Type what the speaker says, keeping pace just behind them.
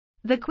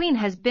The Queen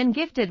has been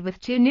gifted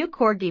with 2 new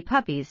corgi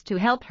puppies to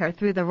help her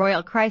through the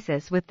royal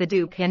crisis with the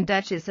Duke and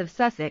Duchess of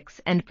Sussex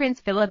and Prince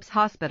Philip's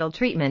hospital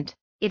treatment,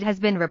 it has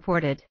been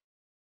reported.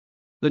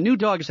 The new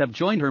dogs have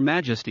joined Her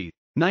Majesty,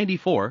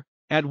 94,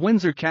 at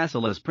Windsor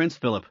Castle as Prince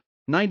Philip,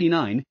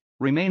 99,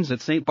 remains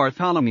at St.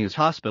 Bartholomew's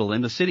Hospital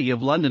in the City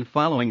of London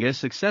following a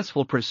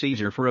successful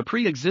procedure for a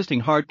pre-existing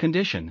heart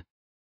condition.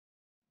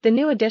 The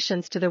new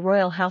additions to the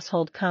royal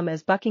household come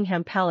as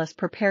Buckingham Palace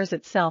prepares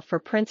itself for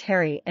Prince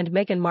Harry and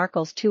Meghan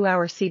Markle's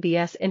 2-hour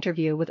CBS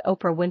interview with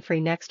Oprah Winfrey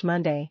next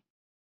Monday.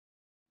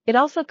 It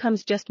also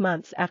comes just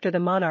months after the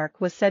monarch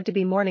was said to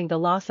be mourning the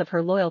loss of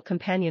her loyal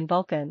companion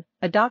Vulcan,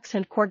 a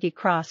dachshund-corgi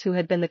cross who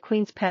had been the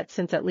Queen's pet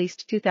since at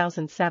least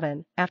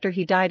 2007, after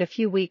he died a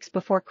few weeks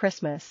before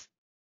Christmas.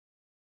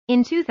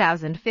 In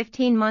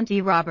 2015, Monty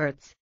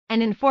Roberts,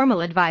 an informal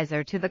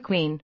advisor to the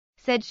Queen,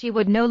 said she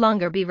would no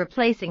longer be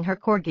replacing her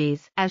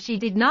corgis as she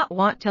did not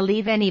want to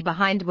leave any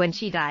behind when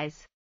she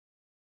dies.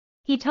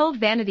 He told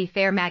Vanity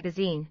Fair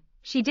magazine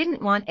she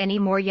didn't want any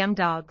more young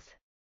dogs.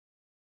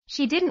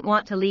 She didn't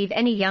want to leave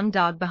any young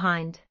dog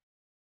behind.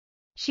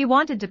 She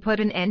wanted to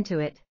put an end to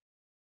it.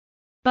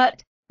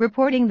 But,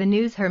 reporting the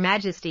news Her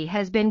Majesty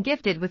has been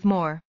gifted with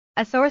more,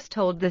 a source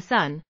told The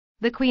Sun,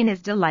 the Queen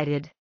is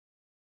delighted.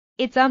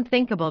 It's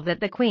unthinkable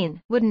that the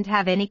Queen wouldn't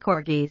have any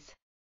corgis.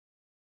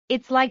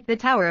 It's like the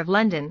Tower of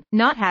London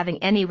not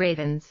having any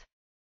ravens.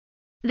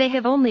 They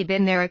have only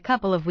been there a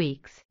couple of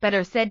weeks, but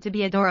are said to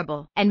be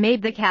adorable and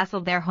made the castle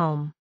their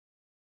home.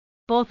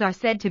 Both are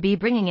said to be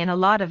bringing in a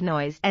lot of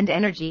noise and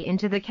energy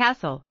into the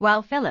castle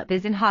while Philip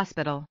is in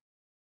hospital.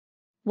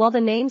 While the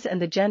names and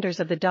the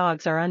genders of the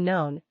dogs are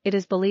unknown, it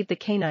is believed the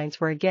canines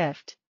were a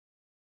gift.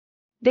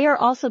 They are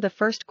also the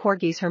first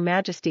corgis Her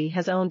Majesty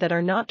has owned that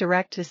are not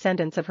direct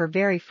descendants of her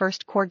very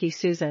first corgi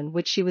Susan,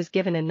 which she was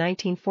given in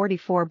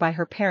 1944 by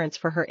her parents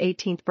for her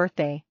 18th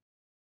birthday.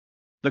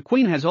 The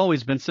Queen has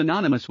always been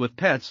synonymous with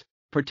pets,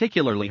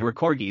 particularly her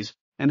corgis,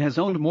 and has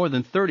owned more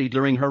than 30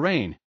 during her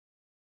reign.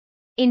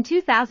 In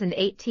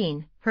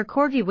 2018, her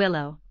corgi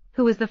Willow,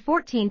 who was the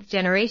 14th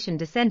generation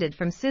descended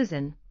from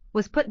Susan,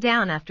 was put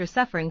down after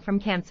suffering from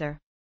cancer.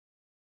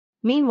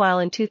 Meanwhile,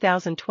 in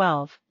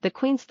 2012, the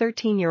Queen's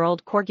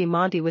 13-year-old corgi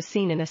Monty was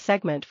seen in a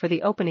segment for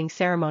the opening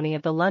ceremony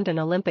of the London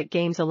Olympic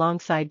Games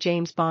alongside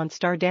James Bond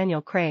star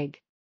Daniel Craig.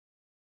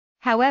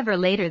 However,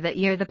 later that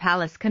year the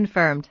palace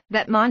confirmed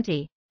that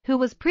Monty, who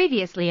was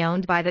previously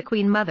owned by the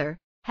Queen Mother,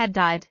 had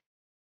died.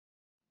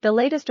 The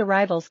latest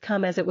arrivals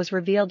come as it was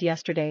revealed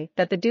yesterday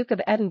that the Duke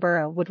of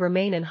Edinburgh would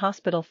remain in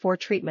hospital for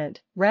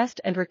treatment,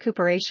 rest and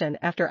recuperation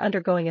after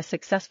undergoing a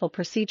successful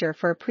procedure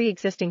for a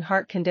pre-existing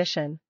heart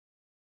condition.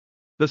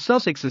 The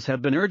Sussexes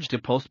have been urged to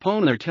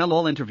postpone their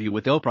tell-all interview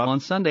with Oprah on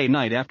Sunday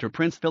night after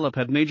Prince Philip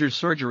had major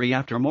surgery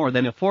after more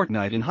than a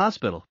fortnight in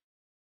hospital.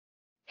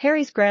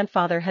 Harry's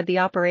grandfather had the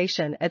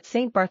operation at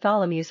St.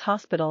 Bartholomew's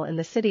Hospital in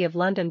the City of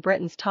London,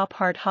 Britain's top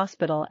heart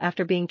hospital,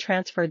 after being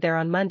transferred there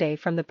on Monday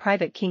from the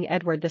private King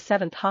Edward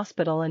VII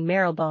Hospital in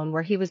Marylebone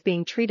where he was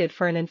being treated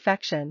for an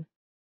infection.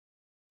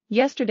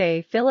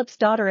 Yesterday, Philip's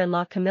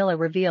daughter-in-law Camilla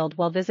revealed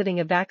while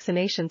visiting a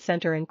vaccination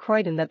centre in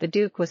Croydon that the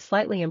Duke was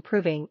slightly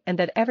improving and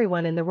that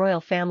everyone in the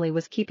royal family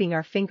was keeping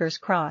our fingers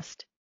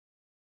crossed.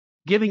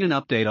 Giving an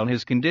update on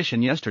his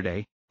condition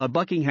yesterday, a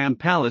Buckingham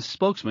Palace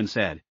spokesman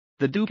said,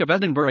 "The Duke of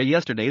Edinburgh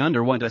yesterday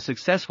underwent a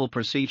successful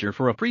procedure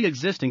for a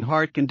pre-existing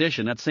heart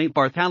condition at St.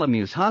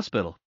 Bartholomew's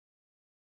Hospital.